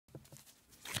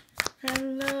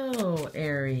Hello,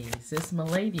 Aries. It's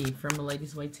Maladys from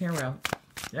Maladys Way Tarot.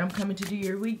 I'm coming to do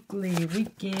your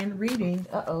weekend reading.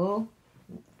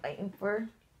 Waiting for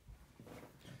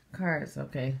cards.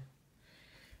 Okay.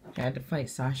 Had to fight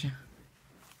Sasha.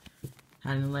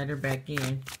 Had to let her back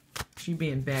in. She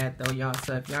being bad though, y'all.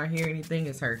 So if y'all hear anything,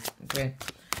 it's her. Okay.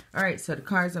 Alright, so the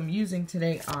cards I'm using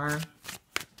today are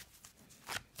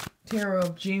Tarot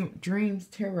of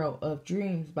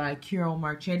Dreams by Carol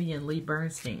Marchetti and Lee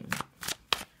Bernstein.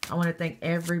 I want to thank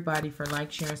everybody for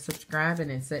like, sharing, subscribing,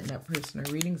 and setting up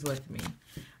personal readings with me.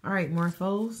 Alright,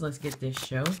 Morphos, let's get this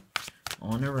show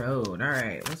on the road.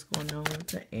 Alright, what's going on with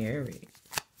the Aries?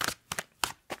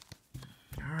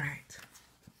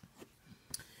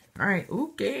 Alright,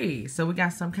 okay. So we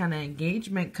got some kind of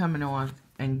engagement coming on.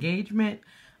 Engagement,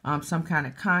 some kind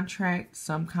of contract,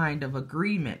 some kind of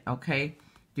agreement, okay?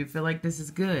 Do you feel like this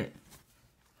is good?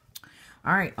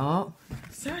 Alright, oh,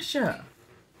 Sasha.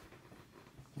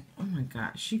 Oh my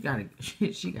God, she gotta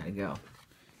go.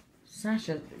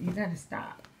 Sasha, you gotta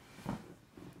stop.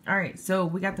 Alright, so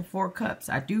we got the 4 cups.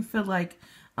 I do feel like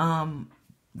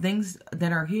things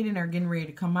that are hidden are getting ready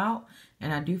to come out.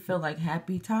 And I do feel like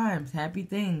happy times, happy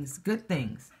things, good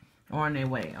things are on their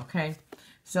way, okay?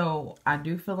 So I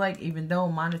do feel like even though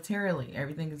monetarily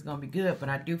everything is going to be good, but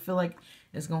I do feel like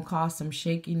it's going to cause some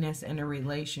shakiness in a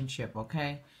relationship,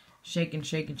 okay? Shaking.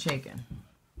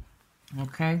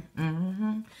 Okay?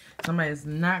 Somebody's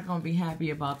not going to be happy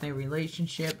about their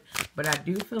relationship, but I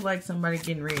do feel like somebody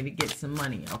getting ready to get some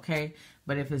money, okay?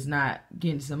 But if it's not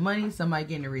getting some money, somebody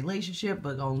getting a relationship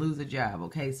but going to lose a job,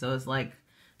 okay? So it's like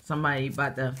somebody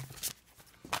about to,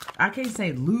 I can't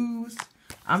say lose,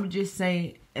 I'm just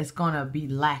saying it's going to be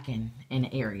lacking in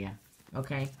an area,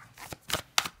 okay?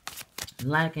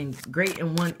 Lacking great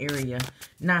in one area,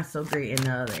 not so great in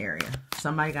the other area.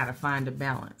 Somebody got to find a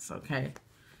balance, okay?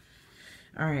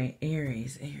 All right,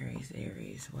 Aries.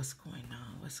 What's going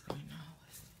on?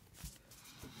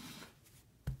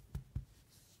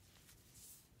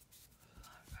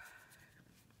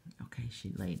 Okay,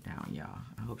 she laid down, y'all.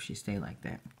 I hope she stay like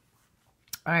that.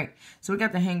 All right, so we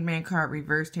got the Hangman card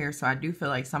reversed here. So I do feel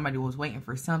like somebody was waiting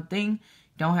for something.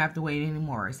 Don't have to wait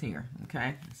anymore. It's here,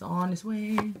 okay? It's on its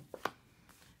way.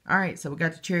 All right, so we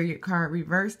got the Chariot card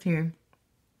reversed here.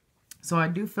 So I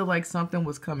do feel like something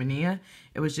was coming in.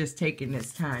 It was just taking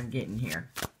its time getting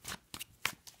here.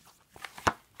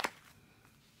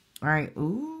 All right,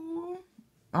 ooh.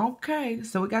 Okay,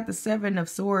 so we got the 7 of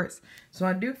Swords. So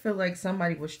I do feel like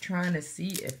somebody was trying to see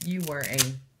if you were a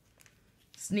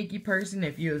sneaky person,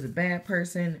 if you was a bad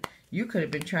person. You could have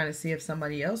been trying to see if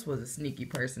somebody else was a sneaky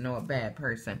person or a bad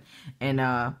person. And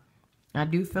I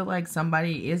do feel like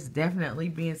somebody is definitely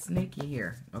being sneaky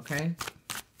here, okay?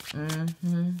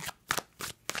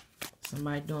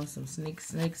 Somebody doing some snake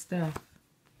stuff.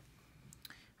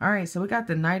 All right, so we got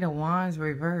the Knight of Wands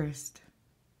reversed.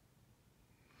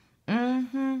 All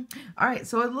right,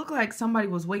 so it looked like somebody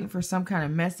was waiting for some kind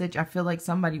of message. I feel like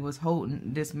somebody was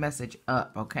holding this message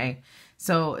up, okay?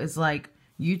 So it's like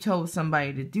you told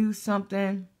somebody to do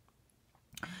something.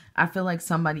 I feel like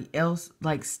somebody else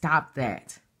like stopped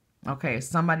that. Okay,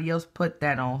 somebody else put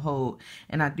that on hold.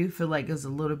 And I do feel like it's a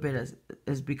little bit of,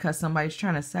 it's because somebody's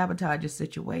trying to sabotage a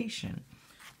situation.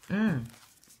 Y'all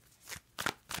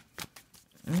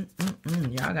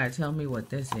gotta tell me what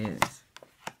this is.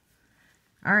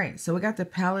 All right, so we got the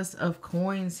Palace of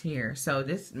Coins here. So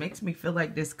this makes me feel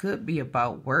like this could be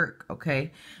about work,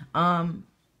 okay? Yeah,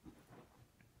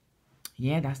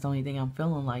 that's the only thing I'm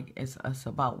feeling like. It's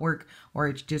about work, or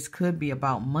it just could be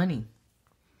about money.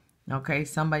 Okay,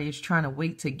 somebody is trying to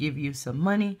wait to give you some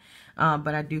money,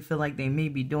 but I do feel like they may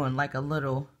be doing like a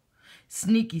little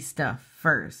sneaky stuff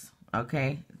first,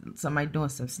 okay? Somebody doing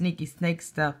some sneaky snake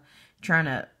stuff, trying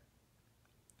to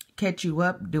catch you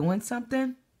up doing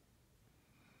something,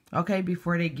 okay,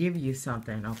 before they give you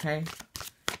something, okay?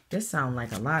 This sounds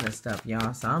like a lot of stuff,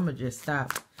 y'all, so I'm going to just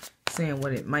stop saying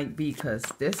what it might be, because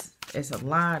this is a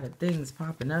lot of things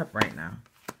popping up right now.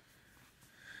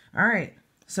 All right.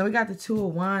 So we got the 2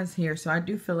 of Wands here. So I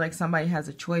do feel like somebody has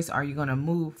a choice. Are you going to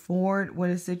move forward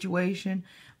with a situation,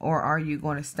 or are you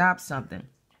going to stop something?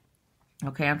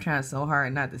 Okay, I'm trying so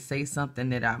hard not to say something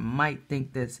that I might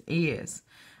think this is.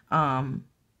 But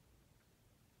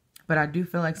I do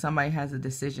feel like somebody has a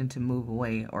decision to move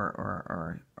away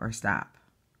or stop.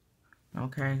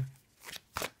 Okay.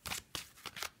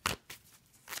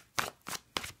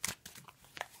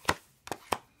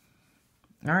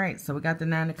 All right, so we got the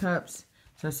 9 of Cups.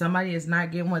 So somebody is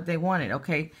not getting what they wanted,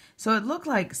 okay? So it looked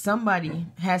like somebody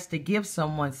has to give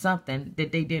someone something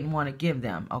that they didn't want to give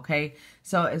them, okay?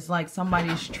 So it's like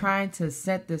somebody's trying to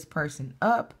set this person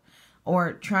up,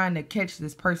 or trying to catch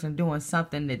this person doing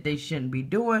something that they shouldn't be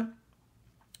doing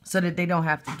so that they don't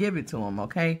have to give it to them,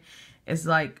 okay? It's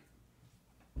like,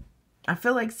 I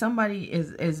feel like somebody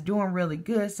is doing really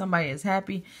good. Somebody is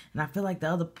happy. And I feel like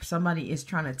the other somebody is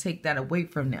trying to take that away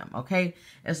from them, okay?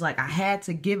 It's like, I had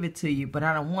to give it to you, but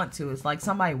I don't want to. It's like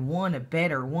somebody won a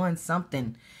bet or won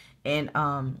something. And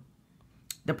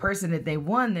the person that they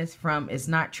won this from is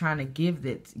not trying to give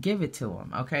it to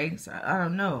them, okay? So I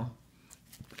don't know.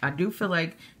 I do feel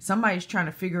like somebody's trying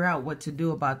to figure out what to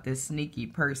do about this sneaky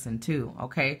person too,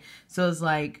 okay? So it's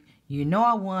like, you know,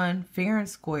 I won fair and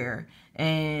square,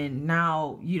 and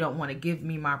now you don't want to give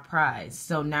me my prize.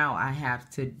 So now I have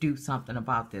to do something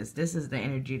about this. This is the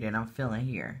energy that I'm feeling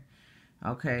here,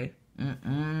 okay?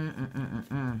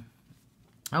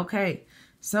 Okay,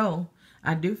 so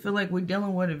I do feel like we're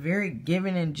dealing with a very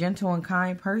giving and gentle and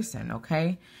kind person,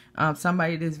 okay?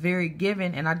 Somebody that's very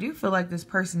giving, and I do feel like this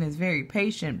person is very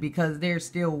patient because they're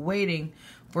still waiting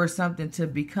for something to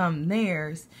become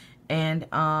theirs, and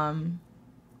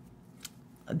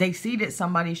they see that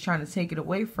somebody's trying to take it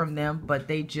away from them, but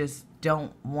they just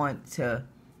don't want to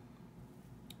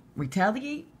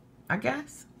retaliate, I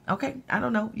guess. Okay, I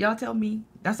don't know. Y'all tell me.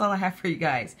 That's all I have for you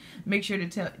guys. Make sure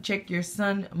to check your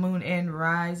sun, moon, and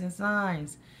rising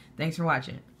signs. Thanks for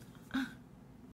watching.